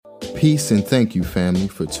Peace and thank you, family,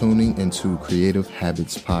 for tuning into Creative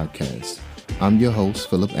Habits Podcast. I'm your host,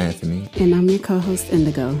 Philip Anthony. And I'm your co-host,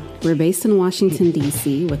 Indigo. We're based in Washington,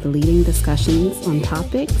 D.C., with leading discussions on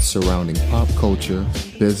topics surrounding pop culture,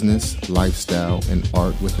 business, lifestyle, and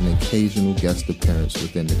art, with an occasional guest appearance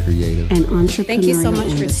within the creative and entrepreneurial Thank you so much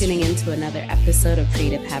industry. for tuning in to another episode of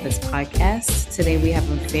Creative Habits Podcast. Today we have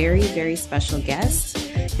a very, very special guest.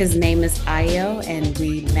 His name is Ayo, and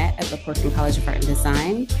we met at the Corcoran College of Art and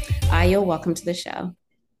Design. Ayo, welcome to the show.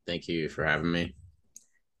 Thank you for having me.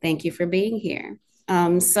 Thank you for being here.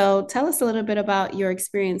 So tell us a little bit about your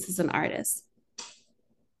experience as an artist.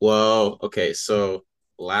 Well, okay, so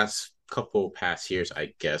last couple past years,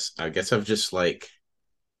 I guess I've just like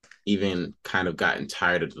even kind of gotten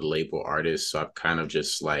tired of the label artist. So I've kind of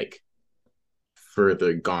just like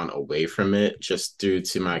further gone away from it just due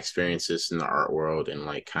to my experiences in the art world and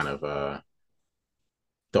like kind of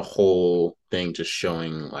the whole thing just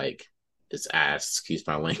showing like its ass, excuse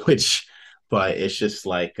my language. But it's just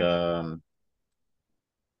like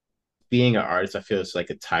being an artist, I feel it's like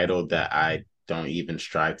a title that I don't even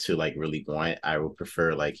strive to like really want. I would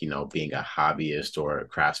prefer like, being a hobbyist or a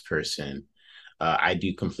craftsperson. I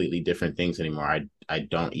do completely different things anymore. I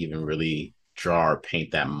don't even really draw or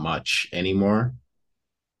paint that much anymore.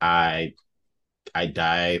 I I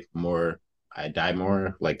dye more I dye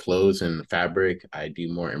more like clothes and fabric. I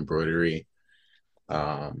do more embroidery.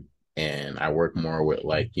 And I work more with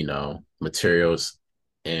like, materials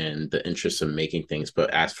and the interest of making things.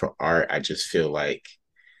 But as for art, I just feel like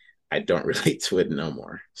I don't relate to it no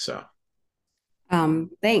more. So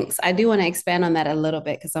Thanks. I do want to expand on that a little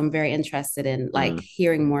bit because I'm very interested in like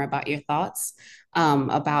hearing more about your thoughts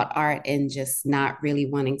about art and just not really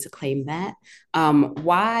wanting to claim that.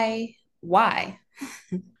 Why?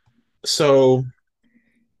 so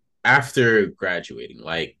after graduating,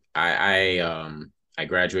 like I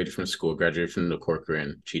graduated from school, graduated from the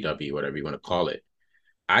Corcoran, GW, whatever you want to call it.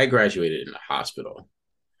 I graduated in the hospital.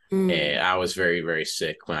 And I was very, very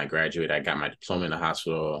sick when I graduated. I got my diploma in the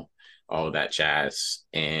hospital, all of that jazz.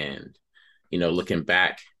 And, looking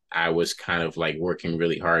back, I was kind of like working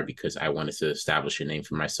really hard because I wanted to establish a name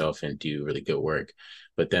for myself and do really good work.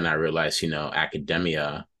 But then I realized,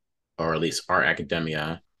 academia, or at least art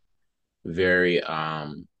academia, very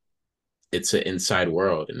it's an inside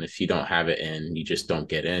world. And if you don't have it in, you just don't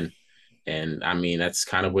get in. And I mean, that's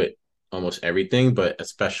kind of what almost everything, but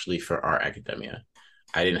especially for art academia.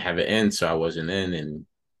 I didn't have it in, so I wasn't in, and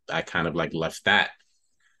I kind of like left that.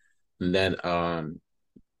 And then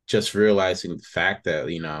just realizing the fact that,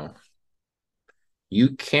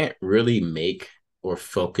 you can't really make or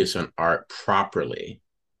focus on art properly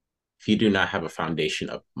if you do not have a foundation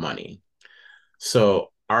of money.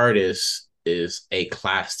 So artist is a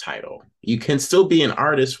class title. You can still be an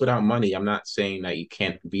artist without money. I'm not saying that you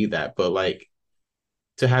can't be that, but like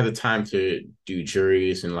to have the time to do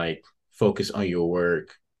juries and like focus on your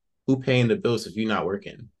work, who paying the bills if you're not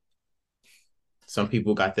working? Some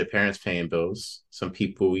people got their parents paying bills. Some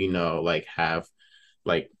people, like have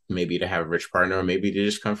like maybe they have a rich partner, or maybe they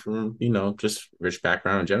just come from, just rich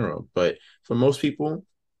background in general. But for most people,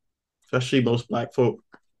 especially most Black folk,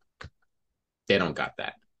 they don't got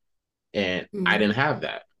that. And I didn't have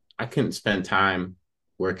that. I couldn't spend time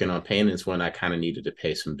working on paintings when I kind of needed to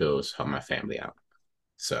pay some bills, help my family out.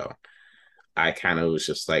 So I kind of was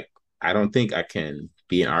just like, I don't think I can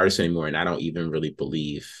be an artist anymore. And I don't even really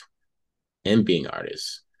believe in being an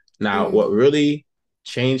artist. Now, what really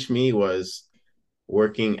changed me was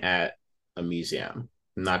working at a museum.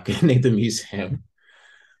 I'm not going to name the museum,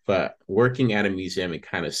 but working at a museum and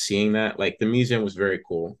kind of seeing that, like the museum was very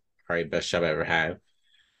cool. Probably the best job I ever had.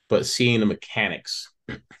 But seeing the mechanics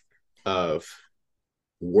of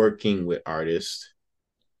working with artists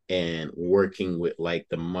and working with like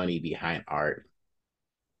the money behind art.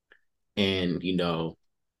 And,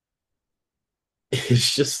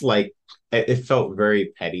 it's just like, it felt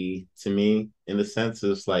very petty to me in the sense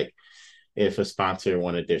it's like if a sponsor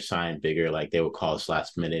wanted their sign bigger, like they would call us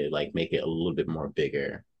last minute, like make it a little bit more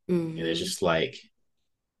bigger. And it's just like,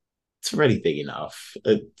 it's already big enough.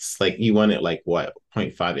 It's like you want it like what,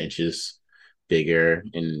 0.5 inches bigger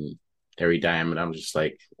in every diameter. I'm just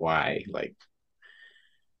like, why? Like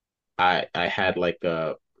I had like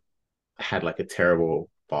a terrible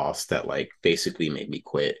boss that like basically made me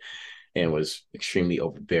quit and was extremely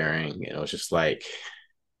overbearing. And it was just like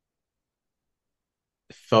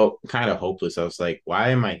felt kind of hopeless. I was like, why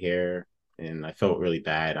am I here? And I felt really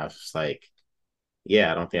bad. I was just like,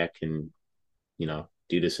 yeah, I don't think I can,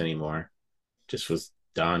 do this anymore. Just was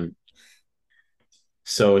done.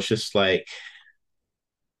 So it's just like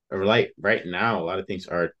right now, a lot of things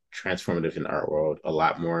are transformative in the art world. A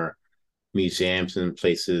lot more museums and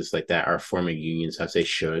places like that are forming unions as they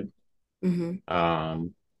should. Mm-hmm.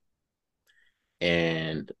 Um,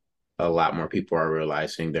 and a lot more people are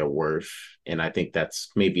realizing their worth. And I think that's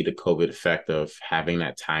maybe the COVID effect of having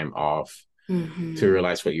that time off to Mm-hmm.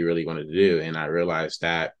 realize what you really wanted to do. And I realized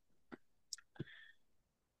that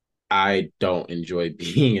I don't enjoy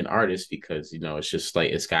being an artist because, it's just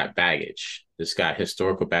like it's got baggage. It's got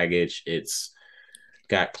historical baggage. It's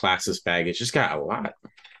got classist baggage. It's got a lot.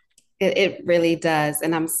 It really does.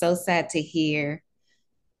 And I'm so sad to hear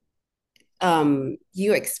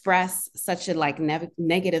you express such a like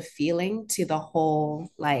negative feeling to the whole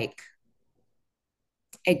like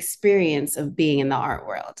experience of being in the art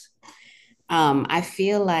world. I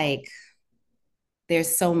feel like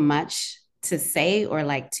there's so much to say or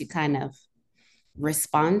like to kind of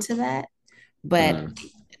respond to that. But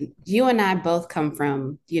Mm, you and I both come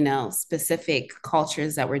from, specific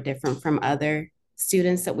cultures that were different from other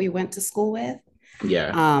students that we went to school with.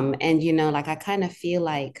 yeah. And, like I kind of feel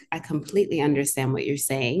like I completely understand what you're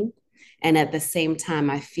saying. And at the same time,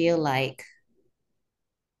 I feel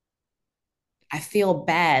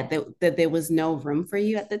bad that there was no room for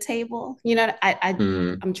you at the table.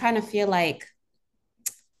 Mm, I'm trying to feel like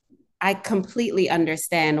I completely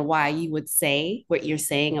understand why you would say what you're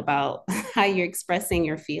saying about how you're expressing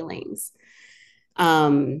your feelings.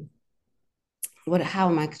 Um, how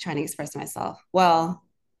am I trying to express myself? Well,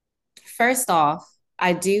 first off,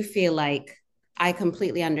 I do feel like I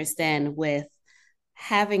completely understand with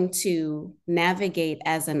having to navigate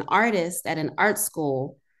as an artist at an art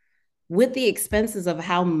school with the expenses of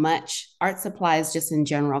how much art supplies just in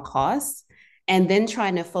general cost, and then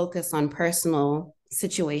trying to focus on personal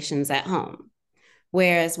situations at home.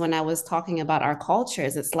 Whereas when I was talking about our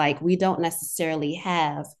cultures, it's like we don't necessarily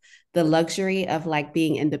have the luxury of like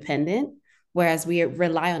being independent, whereas we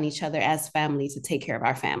rely on each other as family to take care of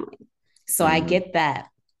our family. So I mm, get that.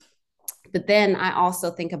 But then I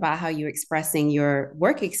also think about how you're expressing your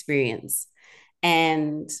work experience.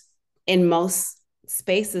 And in most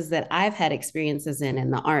spaces that I've had experiences in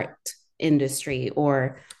the art industry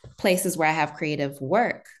or places where I have creative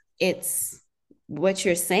work, it's what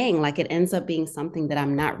you're saying, like it ends up being something that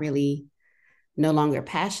I'm not really no longer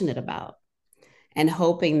passionate about and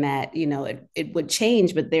hoping that, it would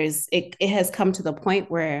change. But it has come to the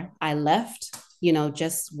point where I left,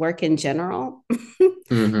 just work in general,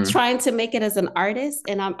 mm-hmm. trying to make it as an artist.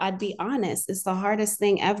 And I'd be honest, it's the hardest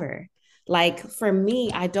thing ever. Like for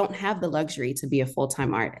me, I don't have the luxury to be a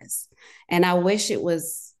full-time artist. And I wish it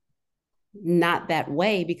was not that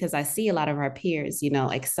way because I see a lot of our peers,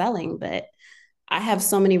 excelling, but I have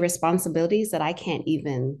so many responsibilities that I can't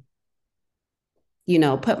even,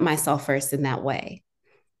 put myself first in that way.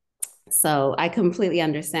 So I completely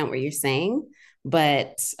understand what you're saying,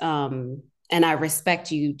 but and I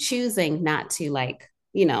respect you choosing not to like,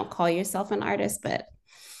 call yourself an artist, but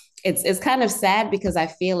it's kind of sad because I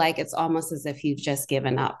feel like it's almost as if you've just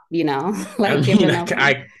given up, I like mean, given up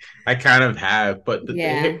on I kind of have, but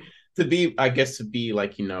yeah. I guess to be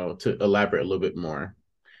like, to elaborate a little bit more.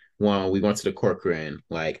 When we went to the Corcoran,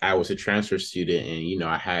 like I was a transfer student, and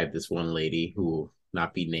I had this one lady who will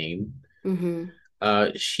not be named.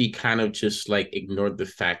 Mm-hmm. She kind of just like ignored the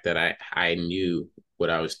fact that I knew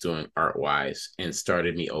what I was doing art wise and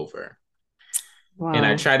started me over. And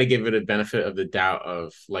I Wow. tried to give her the benefit of the doubt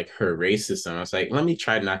of like her racism. I was like, let me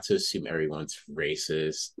try not to assume everyone's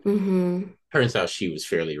racist. Mm-hmm. Turns out she was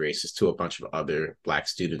fairly racist to a bunch of other black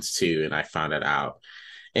students too, and I found that out.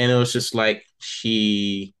 And it was just like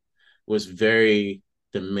she was very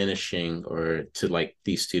diminishing or to like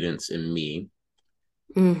these students and me.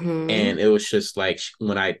 Mm-hmm. And it was just like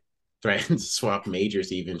when I threatened to swap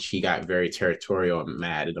majors, even she got very territorial and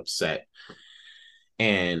mad and upset.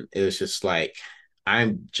 And it was just like,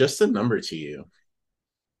 I'm just a number to you.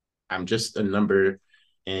 I'm just a number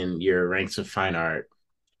in your ranks of fine art.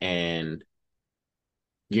 And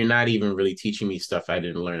you're not even really teaching me stuff I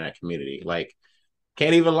didn't learn at community. Like,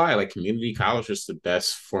 can't even lie. Like, community college was the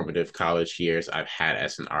best formative college years I've had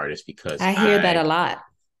as an artist because I hear that a lot.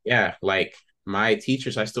 yeah, like my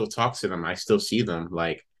teachers, I still talk to them. I still see them.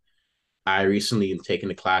 Like, I recently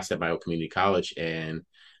taken a class at my old community college, and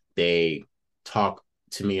they talk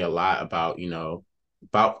to me a lot about,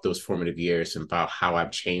 about those formative years and about how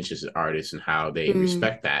I've changed as an artist and how they Mm.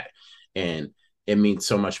 respect that. And it means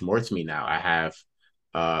so much more to me now. I have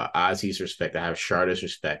Ozzy's respect. I have Sharda's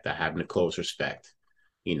respect. I have Nicole's respect,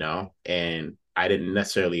 and I didn't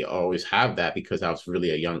necessarily always have that because I was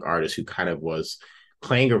really a young artist who kind of was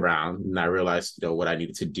playing around, and I realized, what I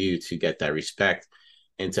needed to do to get that respect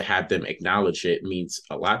and to have them acknowledge it means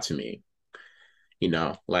a lot to me.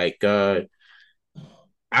 Like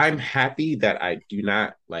I'm happy that I do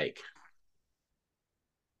not like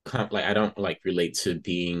I don't like relate to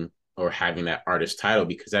being or having that artist title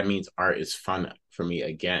because that means art is fun for me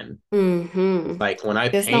again. Mm-hmm. Like when I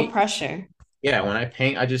There's no paint, pressure. yeah, when I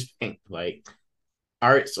paint, I just paint. Like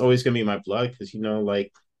art's always gonna be in my blood because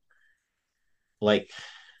like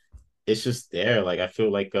it's just there. Like I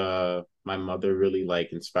feel like my mother really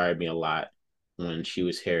like inspired me a lot when she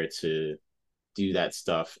was here to do that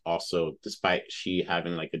stuff also, despite she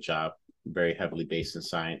having like a job very heavily based in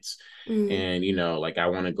science. Mm-hmm. And like I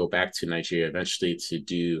want to go back to Nigeria eventually to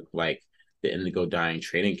do like the indigo dyeing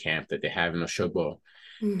training camp that they have in Oshogbo.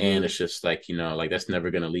 And Mm-hmm. it's just like, like that's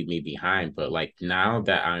never gonna leave me behind. But like now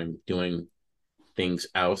that I'm doing things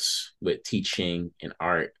else with teaching and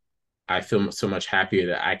art, I feel so much happier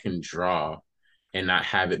that I can draw and not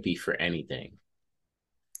have it be for anything.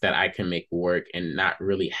 That I can make work and not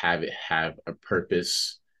really have it have a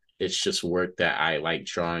purpose. It's just work that I like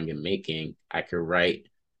drawing and making. I can write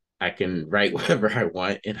whatever I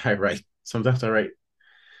want, and I write. Sometimes I write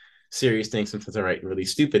serious things. Sometimes I write really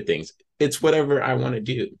stupid things. It's whatever I want to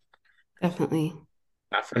do. Definitely.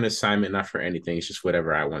 Not for an assignment, not for anything. It's just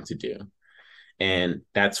whatever I want to do. And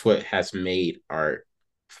that's what has made art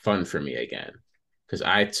fun for me again. Because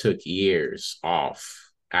I took years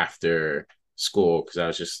off after school because I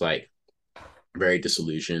was just like very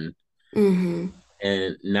disillusioned. Mm-hmm.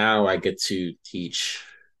 And now I get to teach,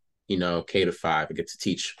 K to 5. I get to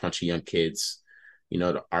teach a bunch of young kids,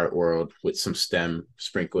 the art world with some STEM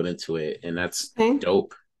sprinkled into it. And that's Okay.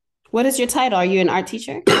 dope. What is your title? Are you an art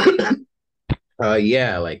teacher?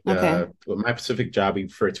 Yeah, like Okay. with my specific job, we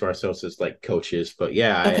refer to ourselves as like coaches, but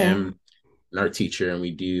yeah, I Okay. am an art teacher and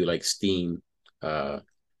we do like uh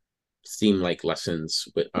STEAM like lessons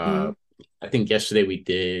with Mm-hmm. I think yesterday we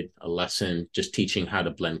did a lesson just teaching how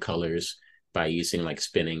to blend colors by using like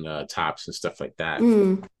spinning tops and stuff like that.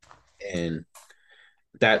 Mm. And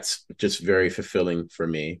that's just very fulfilling for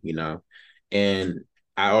me. And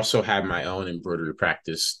I also have my own embroidery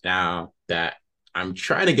practice now that I'm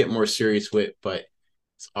trying to get more serious with, but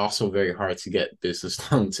it's also very hard to get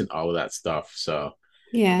business loans and all of that stuff. So,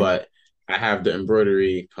 Yeah. but I have the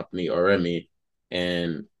embroidery company Oremi,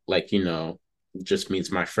 and like just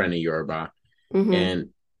means my friend in Yoruba, Mm-hmm. and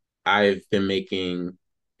I've been making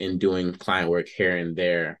and doing client work here and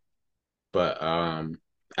there, but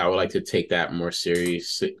I would like to take that more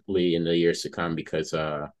seriously in the years to come because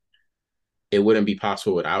it wouldn't be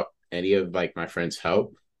possible without any of like my friends'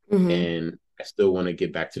 help, Mm-hmm. and I still want to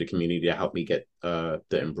give back to the community to help me get the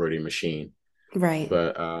embroidery machine. Right.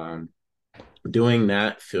 But doing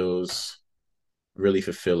that feels really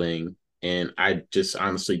fulfilling, and I just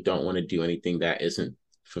honestly don't want to do anything that isn't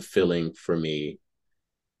fulfilling for me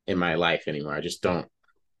in my life anymore. I just don't.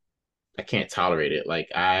 I can't tolerate it. Like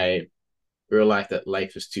I realize that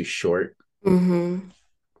life is too short Mm-hmm.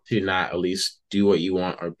 to not at least do what you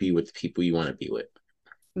want or be with the people you want to be with.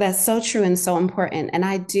 That's so true and so important. And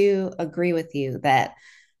I do agree with you that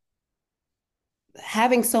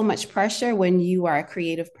having so much pressure when you are a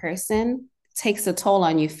creative person takes a toll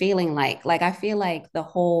on you feeling like I feel like the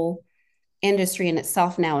whole industry in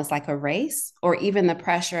itself now is like a race, or even the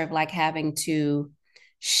pressure of like having to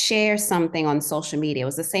share something on social media. It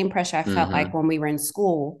was the same pressure I felt Mm-hmm. like when we were in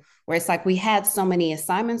school, where it's like we had so many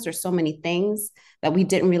assignments or so many things that we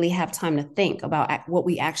didn't really have time to think about what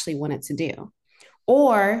we actually wanted to do.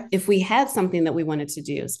 Or if we had something that we wanted to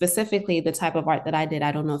do, specifically the type of art that I did,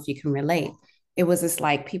 I don't know if you can relate. It was just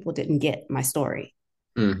like people didn't get my story,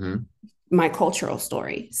 Mm-hmm. my cultural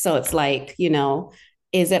story. So it's like,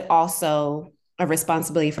 is it also a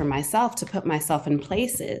responsibility for myself to put myself in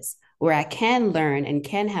places where I can learn and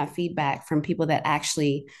can have feedback from people that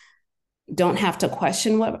actually don't have to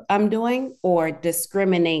question what I'm doing or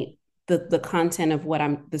discriminate the content of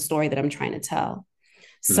the story that I'm trying to tell.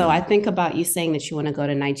 So I Mm-hmm. think about you saying that you want to go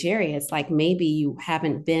to Nigeria. It's like maybe you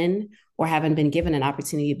haven't been or haven't been given an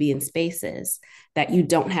opportunity to be in spaces that you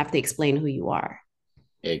don't have to explain who you are.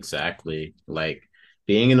 Exactly. Like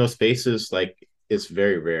being in those spaces, like it's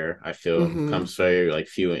very rare. I feel Mm-hmm. comes very like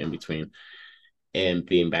few and in between. And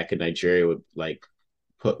being back in Nigeria would like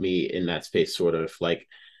put me in that space, sort of like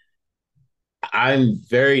I'm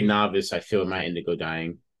very novice. I feel my indigo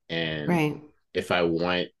dying, and Right. if I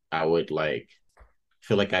went, I would like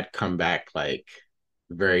feel like I'd come back like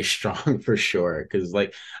very strong for sure. Because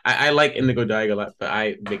like I like indigo dying a lot, but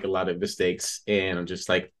I make a lot of mistakes, and I'm just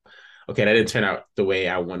like, okay, that didn't turn out the way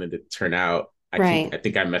I wanted it to turn out. I Right.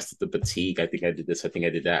 think I messed up the batik. I think I did this. I think I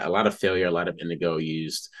did that. A lot of failure, a lot of indigo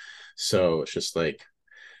used. So it's just like,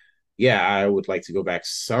 yeah, I would like to go back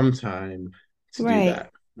sometime to do Right.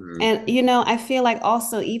 that. Mm, And, I feel like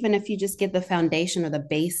also, even if you just get the foundation or the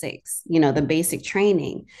basics, the basic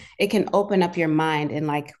training, it can open up your mind and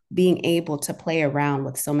like being able to play around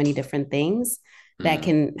with so many different things that mm.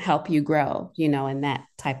 can help you grow, in that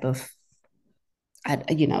type of,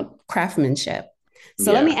 craftsmanship.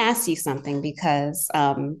 So let me Yeah. ask you something because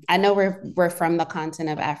I know we're from the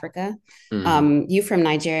continent of Africa. Mm, You from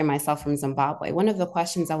Nigeria, myself from Zimbabwe. One of the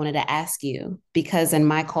questions I wanted to ask you, because in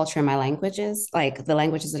my culture and my languages, like the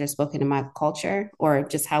languages that are spoken in my culture, or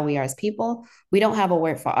just how we are as people, we don't have a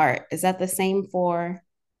word for art. Is that the same for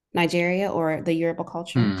Nigeria or the Yoruba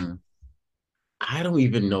culture? hmm. I don't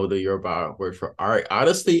even know the Yoruba word for art.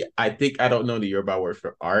 Honestly, I think I don't know the Yoruba word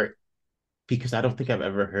for art because I don't think I've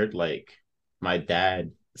ever heard like my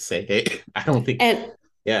dad say it. I don't think, And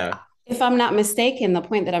yeah, if I'm not mistaken, the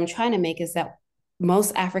point that I'm trying to make is that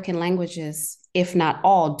most African languages, if not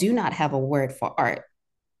all, do not have a word for art.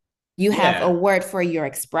 You have a yeah, word for your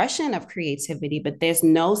expression of creativity, but there's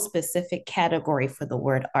no specific category for the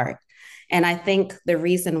word art. And I think the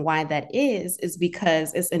reason why that is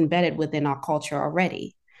because it's embedded within our culture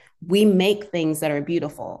already. We make things that are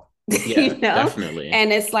beautiful, yeah, know? definitely.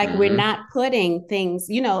 And it's like we're Mm-hmm, not putting things,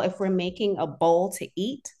 if we're making a bowl to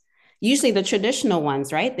eat, usually the traditional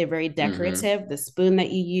ones, right? They're very mm-hmm. decorative, the spoon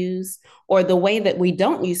that you use, or the way that we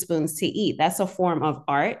don't use spoons to eat. That's a form of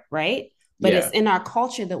art, right? But it's Yeah. in our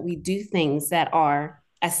culture that we do things that are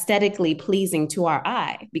aesthetically pleasing to our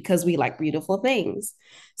eye because we like beautiful things.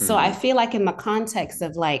 So I Mm-hmm. feel like in the context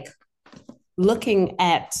of like looking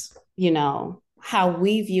at, how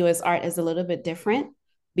we view as art is a little bit different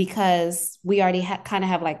because we already kind of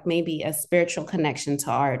have like maybe a spiritual connection to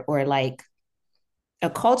art or like a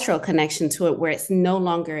cultural connection to it where it's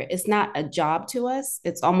not a job to us.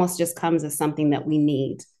 It's almost just comes as something that we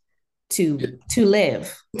need to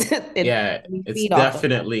live. Yeah, We it's feed off of it.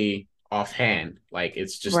 definitely offhand. Like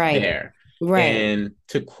it's just Right. there. Right. And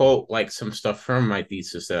to quote like some stuff from my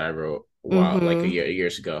thesis that I wrote a while, like a Mm-hmm. year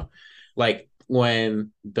years ago, like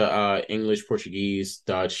when the English, Portuguese,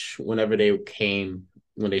 Dutch, whenever they came,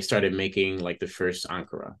 when they started making like the first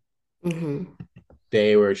Ankara, Mm-hmm.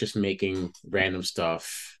 they were just making random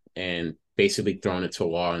stuff and basically throwing it to a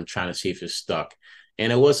wall and trying to see if it stuck.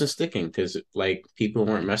 And it wasn't sticking because like people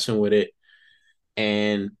weren't messing with it.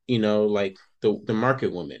 And like the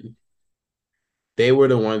market women, they were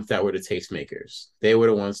the ones that were the tastemakers. They were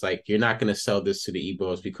the ones like, you're not going to sell this to the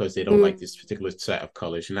Igbos because they don't like this particular set of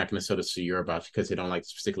colors. You're not going to sell this to Yorubas because they don't like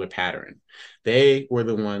this particular pattern. They were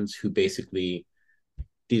the ones who basically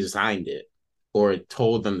designed it or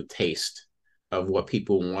told them the taste of what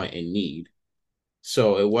people want and need.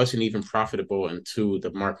 So it wasn't even profitable until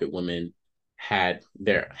the market women had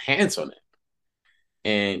their hands on it.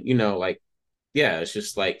 And like, yeah, it's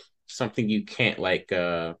just like something you can't like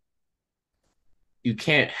you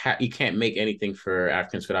can't make anything for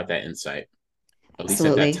Africans without that insight, at least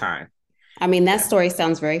at that Absolutely. time. I mean, that Yeah. story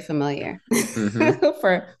sounds very familiar Mm-hmm.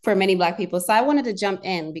 for many Black people. So I wanted to jump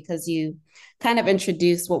in because you kind of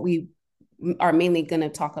introduced what we are mainly going to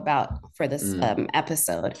talk about for this Mm.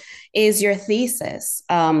 episode is your thesis.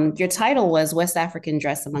 Your title was West African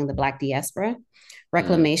Dress Among the Black Diaspora, Mm.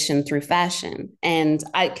 Reclamation Through Fashion. And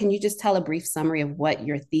can you just tell a brief summary of what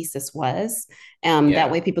your thesis was? That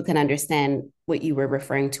Yeah. way people can understand what you were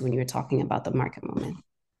referring to when you were talking about the market moment.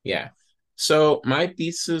 Yeah. So my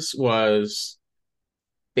thesis was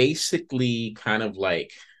basically kind of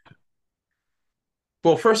like,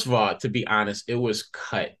 well, first of all, to be honest, it was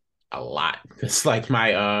cut a lot. It's like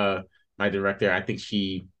my director, I think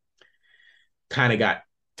she kind of got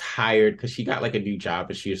tired because she got like a new job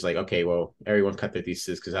and she was like, okay, well, everyone cut their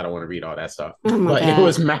thesis because I don't want to read all that stuff. Oh my But it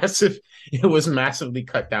was God. massive. It was massively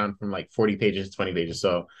cut down from like 40 pages to 20 pages.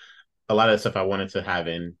 So a lot of the stuff I wanted to have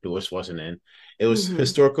in, Lewis wasn't in. It was Mm-hmm.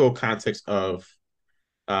 historical context of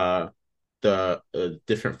uh, the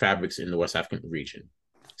different fabrics in the West African region.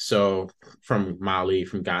 So from Mali,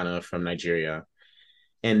 from Ghana, from Nigeria.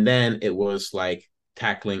 And then it was like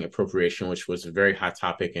tackling appropriation, which was a very hot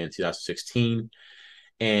topic in 2016.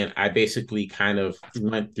 And I basically kind of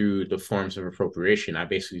went through the forms of appropriation. I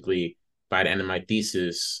basically, by the end of my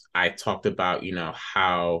thesis, I talked about,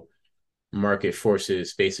 how market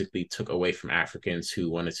forces basically took away from Africans who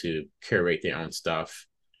wanted to curate their own stuff,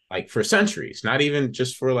 like for centuries, not even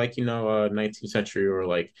just for like, 19th century or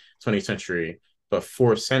like 20th century, but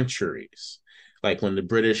for centuries. Like when the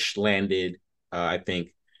British landed, I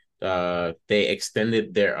think they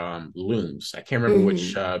extended their looms. I can't remember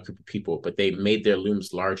which Mm-hmm. group of people, but they made their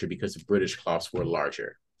looms larger because the British cloths were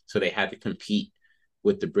larger. So they had to compete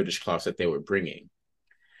with the British cloths that they were bringing.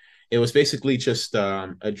 It was basically just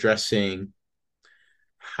addressing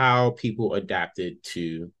how people adapted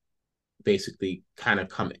to basically kind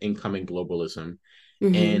of incoming globalism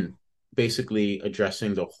Mm-hmm. and basically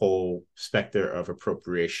addressing the whole specter of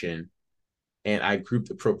appropriation. And I grouped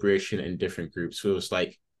appropriation in different groups. So it was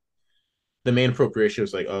like the main appropriation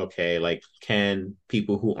was like, okay, like can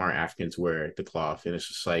people who aren't Africans wear the cloth? And it's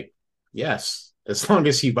just like, yes, as long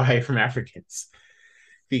as you buy it from Africans.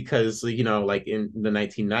 Because like in the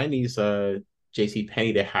 1990s, JC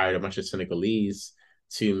Penney, they hired a bunch of Senegalese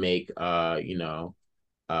to make uh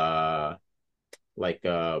like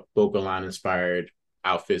Bogolan inspired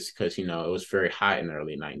outfits because it was very hot in the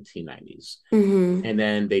early 1990s. Mm-hmm. And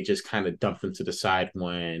then they just kind of dumped them to the side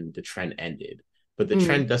when the trend ended. But the Mm-hmm.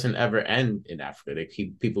 trend doesn't ever end in Africa.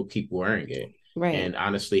 People keep wearing it. Right. And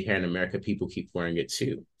honestly, here in America, people keep wearing it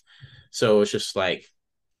too. So it's just like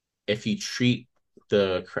if you treat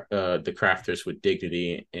the crafters with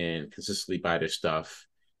dignity and consistently buy their stuff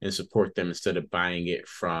and support them instead of buying it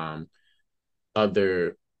from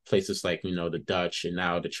other places like the Dutch and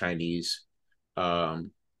now the Chinese,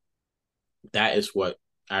 um, that is what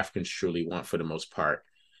Africans truly want for the most part,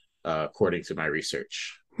 according to my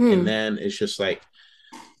research. And Hmm. then it's just like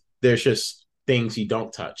there's just things you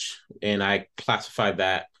don't touch, and I classify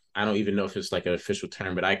that. I don't even know if it's like an official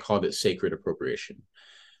term, but I called it sacred appropriation.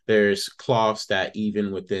 There's cloths that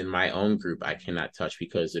even within my own group I cannot touch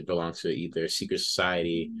because it belongs to either a secret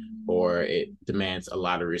society or it demands a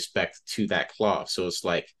lot of respect to that cloth. So it's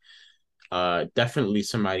like definitely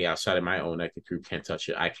somebody outside of my own ethnic group can't touch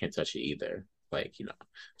it. I can't touch it either. Like,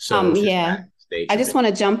 so it's just Yeah. that stage I of just it. want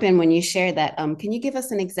to jump in when you share that. Can you give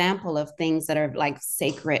us an example of things that are like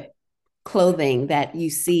sacred clothing that you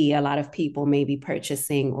see a lot of people maybe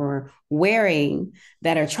purchasing or wearing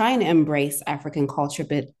that are trying to embrace African culture,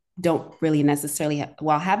 but don't really necessarily,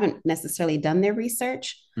 well, haven't necessarily done their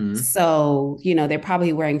research. Mm-hmm. So, they're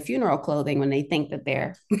probably wearing funeral clothing when they think that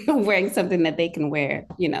they're wearing something that they can wear,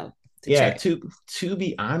 to Yeah, church. to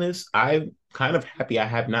be honest, I'm kind of happy I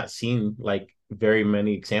have not seen like very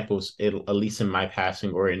many examples, at least in my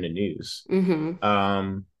passing or in the news. Mm-hmm.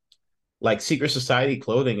 Um, like secret society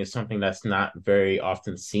clothing is something that's not very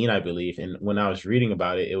often seen, I believe. And when I was reading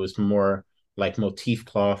about it, it was more like motif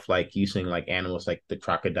cloth, like using like animals like the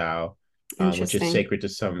crocodile, which is Interesting. sacred to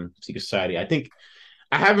some secret society. I think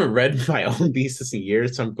I haven't read my own beasts in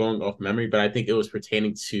years, so I'm going off memory, but I think it was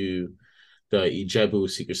pertaining to the Ijebu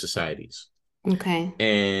secret societies. Okay.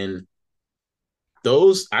 And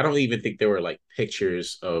those, I don't even think there were like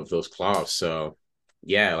pictures of those cloths. So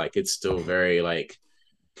yeah, like it's still very like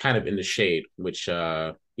kind of in the shade, which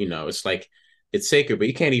it's like it's sacred, but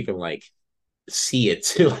you can't even like see it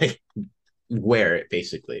to like wear it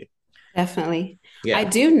basically. Definitely. I Yeah.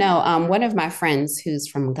 do know one of my friends who's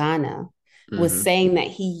from Ghana was Mm-hmm. saying that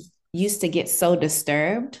he used to get so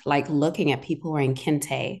disturbed, like looking at people wearing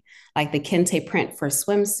kente, like the kente print for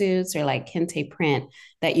swimsuits or like kente print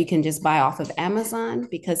that you can just buy off of Amazon,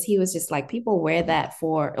 because he was just like, people wear that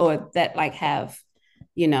for, or that like have,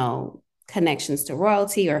 you know, connections to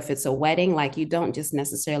royalty, or if it's a wedding, like you don't just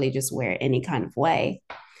necessarily just wear it any kind of way.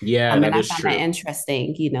 Yeah, And that I is found that true.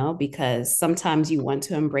 interesting, because sometimes you want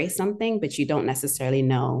to embrace something, but you don't necessarily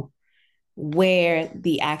know where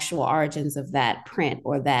the actual origins of that print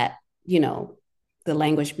or that, the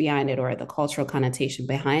language behind it or the cultural connotation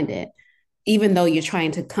behind it, even though you're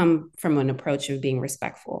trying to come from an approach of being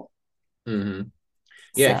respectful. Mm-hmm.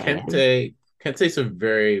 Yeah, So, yeah. Kente's a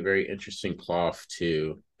very, very interesting cloth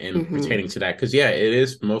too, and Mm-hmm. pertaining to that, because yeah, it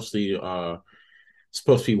is mostly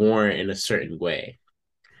supposed to be worn in a certain way.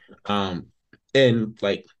 Um and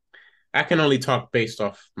like I can only talk based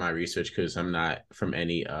off my research because I'm not from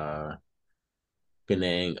any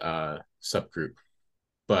Ghanaian subgroup,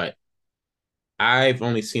 but I've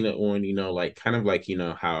only seen it on, like kind of like,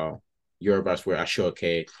 how Yorubas wear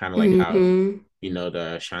Ashoke, kind of like how, Mm-hmm.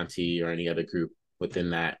 the Ashanti or any other group within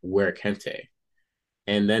that wear Kente.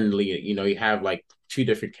 And then, you have like two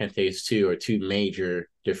different Kentes too, or two major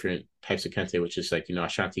different types of Kente, which is like,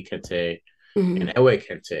 Ashanti Kente and Mm-hmm. Ewe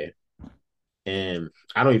Kente. And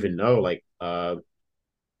I don't even know like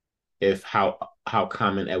if how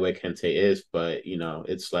common Ewe Kente is, but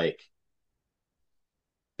it's like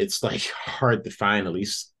hard to find, at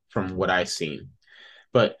least from what I've seen.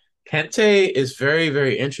 But Kente is very,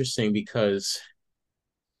 very interesting because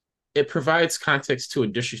it provides context to a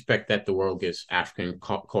disrespect that the world gives African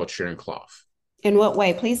culture and cloth. In what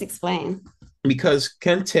way? Please explain. Because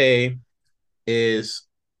Kente is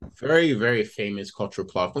very, very famous cultural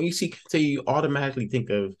cloth. When you see Kente, you automatically think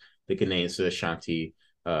of the Ghanaians, the Ashanti,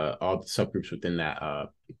 all the subgroups within that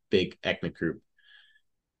big ethnic group.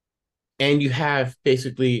 And you have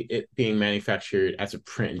basically it being manufactured as a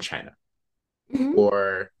print in China. Mm-hmm.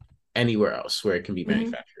 or anywhere else where it can be Mm-hmm.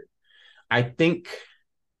 manufactured. I think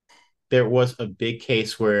there was a big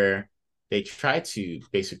case where they tried to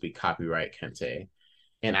basically copyright kente,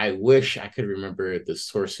 and I wish I could remember the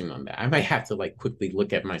sourcing on that. I might have to like quickly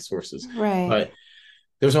look at my sources, Right. but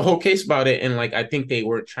there's a whole case about it, and like I think they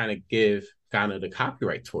were trying to give Ghana the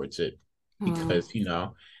copyright towards it Oh. because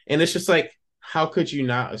and it's just like, how could you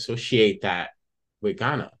not associate that with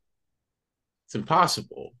Ghana? It's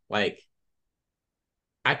impossible. Like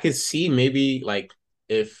I could see maybe like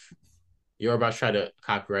if you're about to try to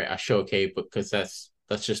copyright a shoke because that's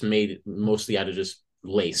just made mostly out of just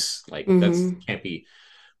lace. Like that's Mm-hmm. can't be.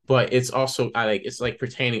 But it's also I like it's like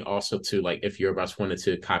pertaining also to like if you're about to wanted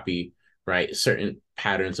to copy right certain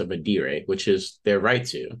patterns of adire, which is their right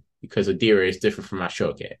to because adire is different from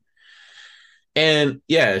ashoke. And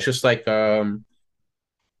yeah, it's just like a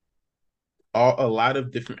lot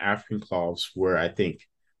of different African cloths where I think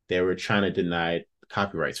they were trying to deny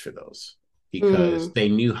copyrights for those because Mm. they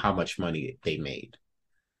knew how much money they made.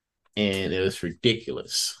 And it was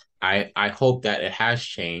ridiculous. I hope that it has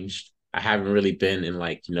changed. I haven't really been in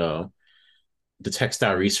like, the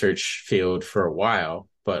textile research field for a while,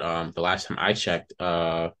 but the last time I checked,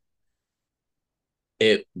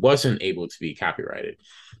 it wasn't able to be copyrighted.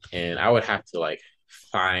 And I would have to like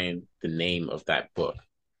find the name of that book.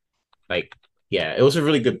 Like, yeah, it was a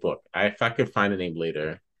really good book. If I could find the name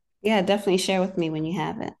later. Yeah, definitely share with me when you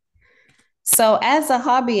have it. So, as a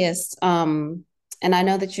hobbyist, and I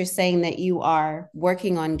know that you're saying that you are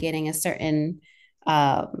working on getting a certain,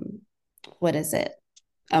 um, what is it,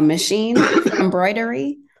 a machine for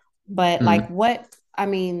embroidery, but like, Mm. what? I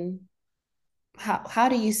mean, how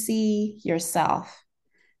do you see yourself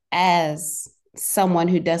as someone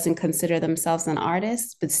who doesn't consider themselves an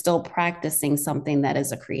artist, but still practicing something that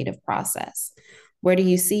is a creative process? Where do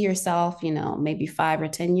you see yourself, maybe 5 or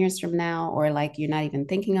 10 years from now, or like you're not even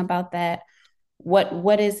thinking about that?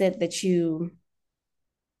 What is it that you,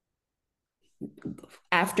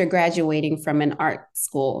 after graduating from an art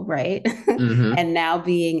school, right? Mm-hmm. And now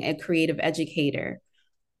being a creative educator,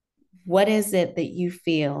 what is it that you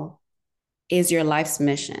feel is your life's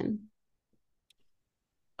mission?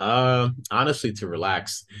 Honestly, to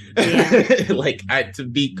relax. Yeah. Like to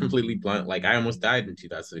be completely blunt, like I almost died in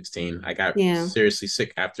 2016. I got Yeah. seriously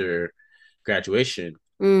sick after graduation.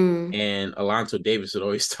 Mm. And Alonso Davis would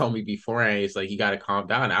always tell me beforehand, he's like, you got to calm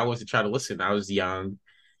down. I wasn't trying to listen. I was young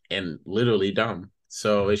and literally dumb.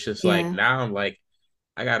 So it's just like Yeah. now I'm like,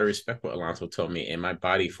 I got to respect what Alonso told me, and my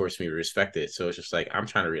body forced me to respect it. So it's just like, I'm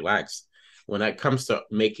trying to relax. When it comes to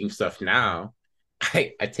making stuff now,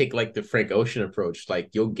 I take like the Frank Ocean approach. Like,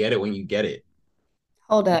 you'll get it when you get it.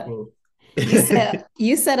 Hold up. People.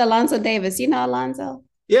 You said Alonzo Davis. You know Alonzo?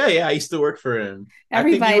 Yeah, yeah. I used to work for him. I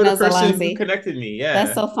think you Everybody were the knows person who Alonzo. connected me. That's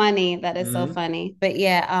Yeah. so funny. That is so Mm-hmm. funny. But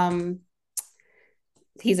yeah,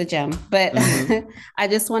 he's a gem. But Mm-hmm. I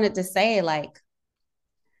just wanted to say, like,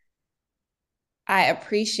 I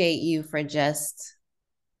appreciate you for just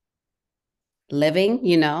living,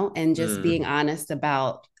 and just Mm. being honest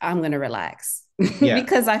about I'm going to relax. Yeah.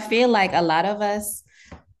 Because I feel like a lot of us,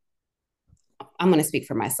 I'm going to speak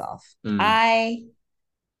for myself. Mm. I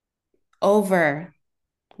overwhelm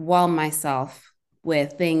myself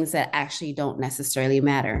with things that actually don't necessarily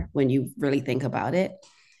matter when you really think about it.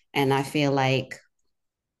 And I feel like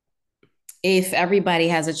if everybody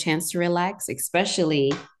has a chance to relax,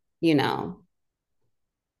 especially, you know,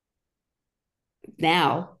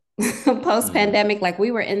 now, post Mm. pandemic, like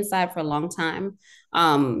we were inside for a long time.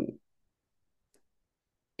 Um,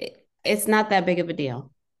 it's not that big of a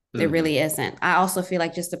deal. It Mm-hmm. really isn't. I also feel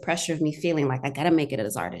like just the pressure of me feeling like I got to make it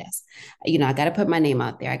as artist. I got to put my name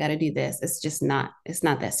out there. I got to do this. It's not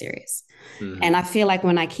that serious. And Mm-hmm. I feel like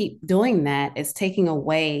when I keep doing that, it's taking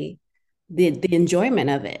away the enjoyment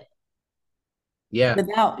of it Yeah.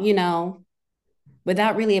 without,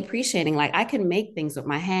 without really appreciating. Like I can make things with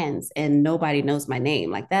my hands and nobody knows my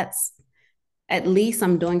name. Like that's at least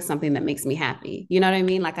I'm doing something that makes me happy. You know what I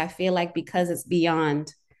mean? Like I feel like because it's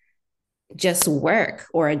beyond just work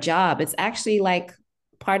or a job. It's actually like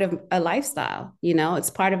part of a lifestyle, it's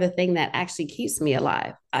part of the thing that actually keeps me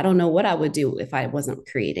alive. I don't know what I would do if I wasn't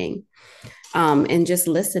creating. And just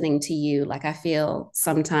listening to you, like I feel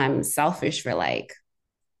sometimes selfish for like,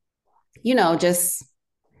 just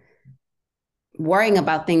worrying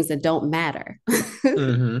about things that don't matter.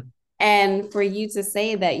 Mm-hmm. And for you to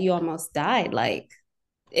say that you almost died, like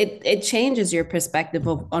it changes your perspective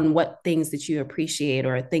on what things that you appreciate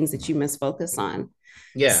or things that you must focus on.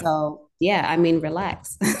 Yeah. So yeah, I mean,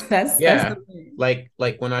 relax. That's Yeah. the thing. Like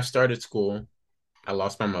when I started school, I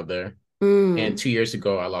lost my mother, and Mm. 2 years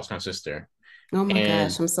ago, I lost my sister. Oh my gosh,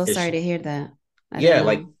 And I'm so it's sorry to hear that. I don't Yeah,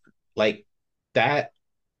 know. like that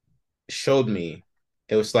showed me.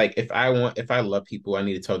 It was like if I love people, I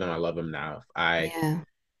need to tell them I love them now. Yeah.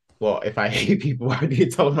 If I hate people, I need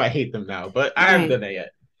to tell them I hate them now. But I haven't Right. done that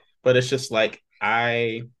yet. But it's just like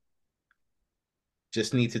I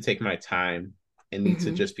just need to take my time and need to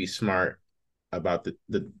Hmm. just be smart about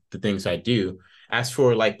the things I do. As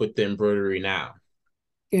for like with the embroidery now,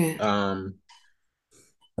 Yeah. um,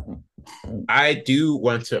 I do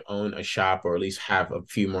want to own a shop or at least have a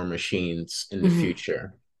few more machines in the Hmm.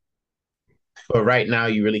 future. But right now,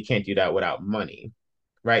 you really can't do that without money.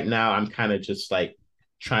 Right now, I'm kind of just like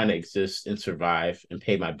trying to exist and survive and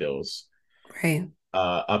pay my bills Right.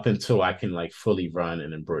 up until I can like fully run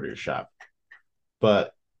an embroidery shop.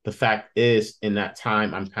 But the fact is, in that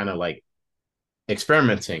time, I'm kind of like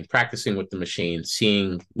experimenting, practicing with the machine,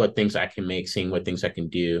 seeing what things I can make, seeing what things I can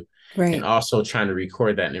do, and Right. also trying to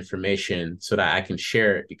record that information so that I can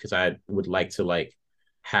share it because I would like to like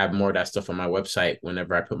have more of that stuff on my website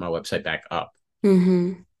whenever I put my website back up.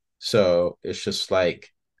 Hmm. So it's just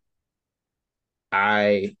like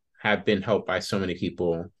I have been helped by so many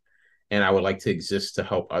people and I would like to exist to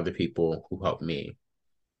help other people who help me.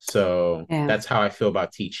 So Yeah. that's how I feel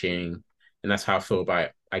about teaching. And that's how I feel about,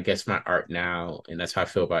 I guess, my art now. And that's how I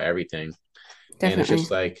feel about everything. And it's Definitely.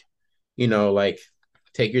 just like, like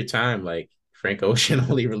take your time. Like Frank Ocean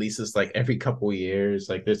only releases like every couple of years.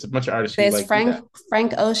 Like there's a bunch of artists who There's like do that.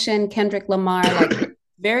 Frank Ocean, Kendrick Lamar. Like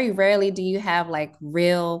very rarely do you have like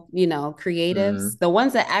real, creatives. Mm, The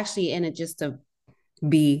ones that actually in it just to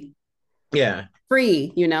be yeah.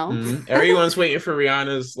 free. Mm. Everyone's waiting for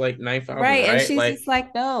Rihanna's like ninth album, Right. And right? she's Like, just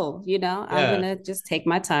like, no, I'm yeah. gonna just take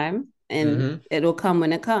my time and Hmm. it'll come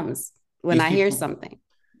when it comes, when These I hear people, something.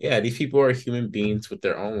 yeah, these people are human beings with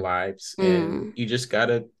their own lives, and Mm, you just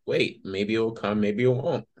gotta wait. Maybe it'll come, maybe it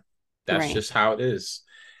won't. That's right. just how it is.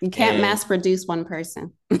 You can't And mass produce one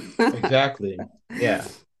person. exactly, yeah.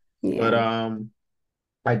 But Yeah.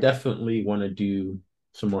 I definitely want to do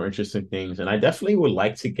some more interesting things, and I definitely would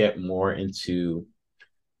like to get more into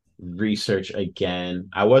research again.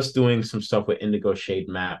 I was doing some stuff with Indigo Shade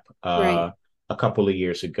Map Right. a couple of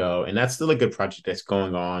years ago, and that's still a good project that's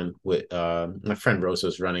going on with my friend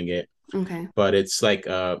Rosa's running it, Okay. but it's like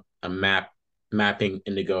a mapping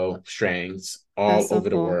indigo strands all That's so over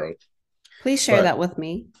the cool. world. Please share But that with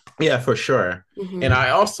me. yeah, for sure. And Hmm. I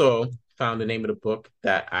also found the name of the book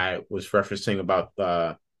that I was referencing about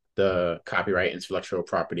the copyright intellectual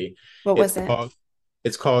property. What It's was it? called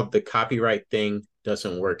it's called The Copyright Thing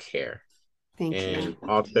Doesn't Work Here. Thank And you.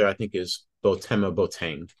 author I think is Botema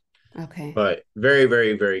Boteng. Okay. But very,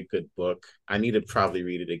 very, very good book. I need to probably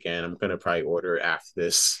read it again. I'm gonna probably order it after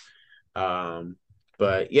this. Um,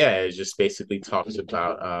 but yeah, it just basically talks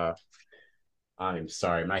about I'm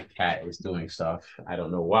sorry, my cat is doing stuff. I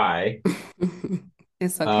don't know why.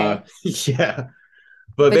 It's Uh okay. yeah.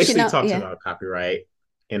 But But basically talks yeah, about copyright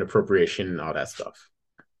and appropriation and all that stuff.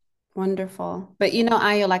 wonderful. But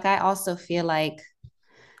like I also feel like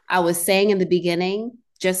I was saying in the beginning,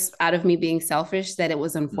 just out of me being selfish, that it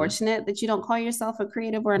was Mm-hmm. unfortunate that you don't call yourself a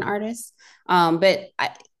creative or an artist.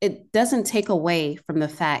 It doesn't take away from the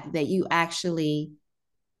fact that you actually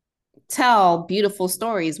tell beautiful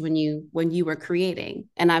stories when you were creating.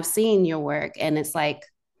 And I've seen your work, and it's like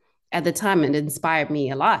at the time it inspired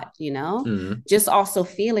me a lot. Mm-hmm. Just also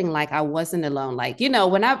feeling like I wasn't alone. Like,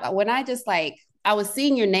 when I just like I was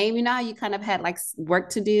seeing your name, how you kind of had like work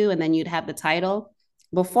to do and then you'd have the title.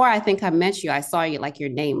 Before I think I met you, I saw you like your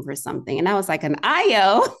name for something. And I was like, an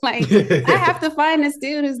Ayo. Like, I have to find this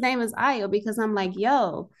dude whose name is Ayo because I'm like,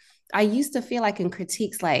 yo, I used to feel like in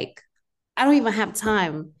critiques, like, I don't even have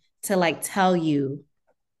time to like tell you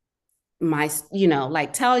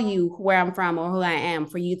like tell you where I'm from or who I am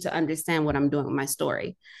for you to understand what I'm doing with my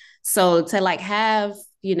story. So to like have,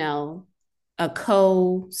 a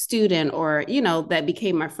co-student or, that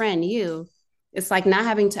became my friend, it's like not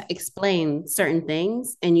having to explain certain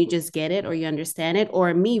things and you just get it or you understand it,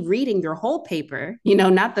 or me reading your whole paper,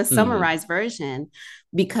 not the Mm-hmm. summarized version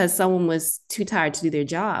because someone was too tired to do their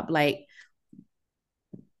job. Like,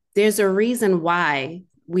 there's a reason why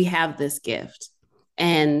we have this gift.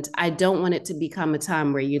 And I don't want it to become a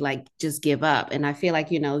time where you like just give up. And I feel like,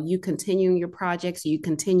 you continuing your projects, you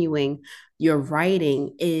continuing your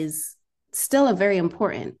writing is still a very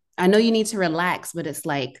important. I know you need to relax, but it's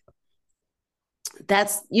like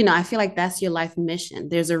I feel like that's your life mission.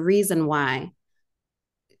 There's a reason why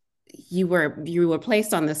you were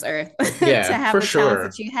placed on this earth to Yeah, have for the talents sure.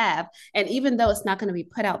 that you have. And even though it's not going to be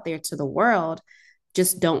put out there to the world,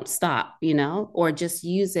 just don't stop, or just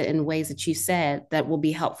use it in ways that you said that will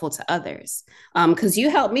be helpful to others. Because you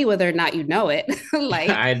helped me whether or not you know it, like,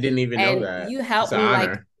 I didn't even know and that. you It's helped an me like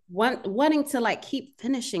honor. wanting to like keep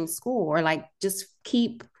finishing school or like just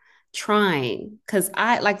keep trying. Because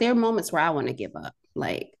I like there are moments where I want to give up,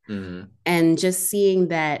 like, and just seeing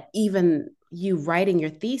that even you writing your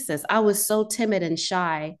thesis, I was so timid and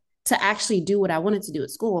shy to actually do what I wanted to do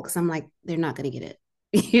at school because I'm like, they're not going to get it.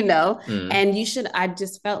 And I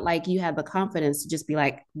just felt like you had the confidence to just be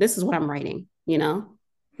like, this is what I'm writing, this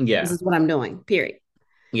Yeah. is what I'm doing, period.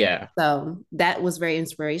 Yeah. So that was very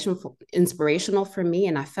inspirational for me.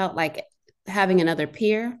 And I felt like having another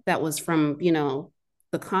peer that was from,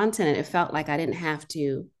 the continent, it felt like I didn't have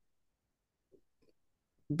to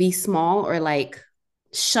be small or like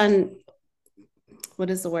shun, what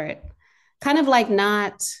is the word? Kind of like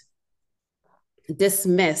not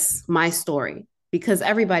dismiss my story because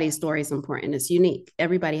everybody's story is important. It's unique.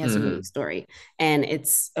 Everybody has a unique story and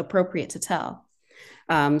it's appropriate to tell.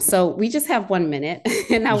 So we just have 1 minute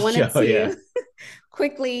and I wanted to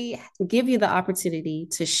quickly give you the opportunity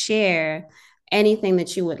to share anything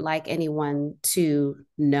that you would like anyone to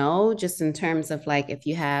know, just in terms of like if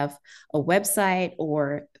you have a website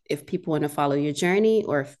or if people want to follow your journey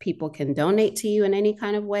or if people can donate to you in any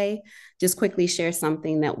kind of way, just quickly share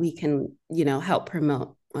something that we can, help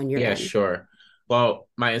promote on your end. Sure. Well,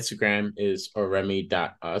 my Instagram is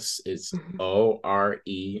oremi.us. It's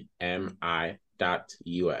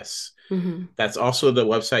OREMI.us. That's also the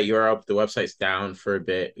website URL. The website's down for a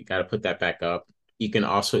bit. We got to put that back up. You can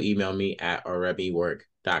also email me at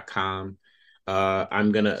oremiwork.com.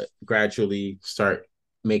 I'm going to gradually start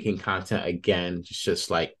making content again.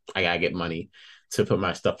 Just like I got to get money to put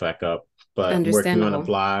my stuff back up. But I'm working on a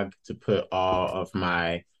blog to put all of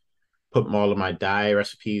my dye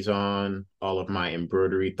recipes on, all of my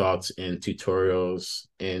embroidery thoughts and tutorials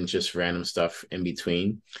and just random stuff in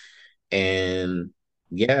between. And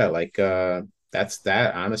yeah, like that's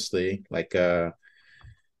that, honestly. Like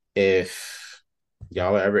if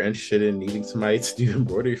y'all are ever interested in needing somebody to do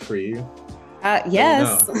embroidery for you,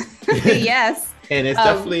 yes. Yes. And it's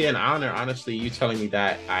definitely an honor, honestly, you telling me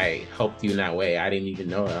that I helped you in that way. I didn't even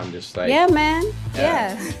know it. I'm just like, yeah, man.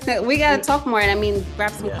 Yeah. We got to talk more. And I mean,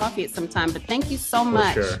 grab some coffee at some time. But thank you so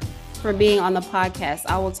much for being on the podcast.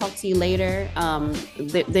 I will talk to you later.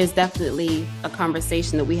 There's definitely a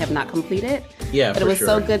conversation that we have not completed. Yeah, but it was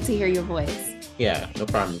so good to hear your voice. Yeah, no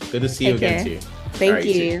problem. Good to see you again, too. Thank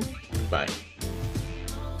you. Bye.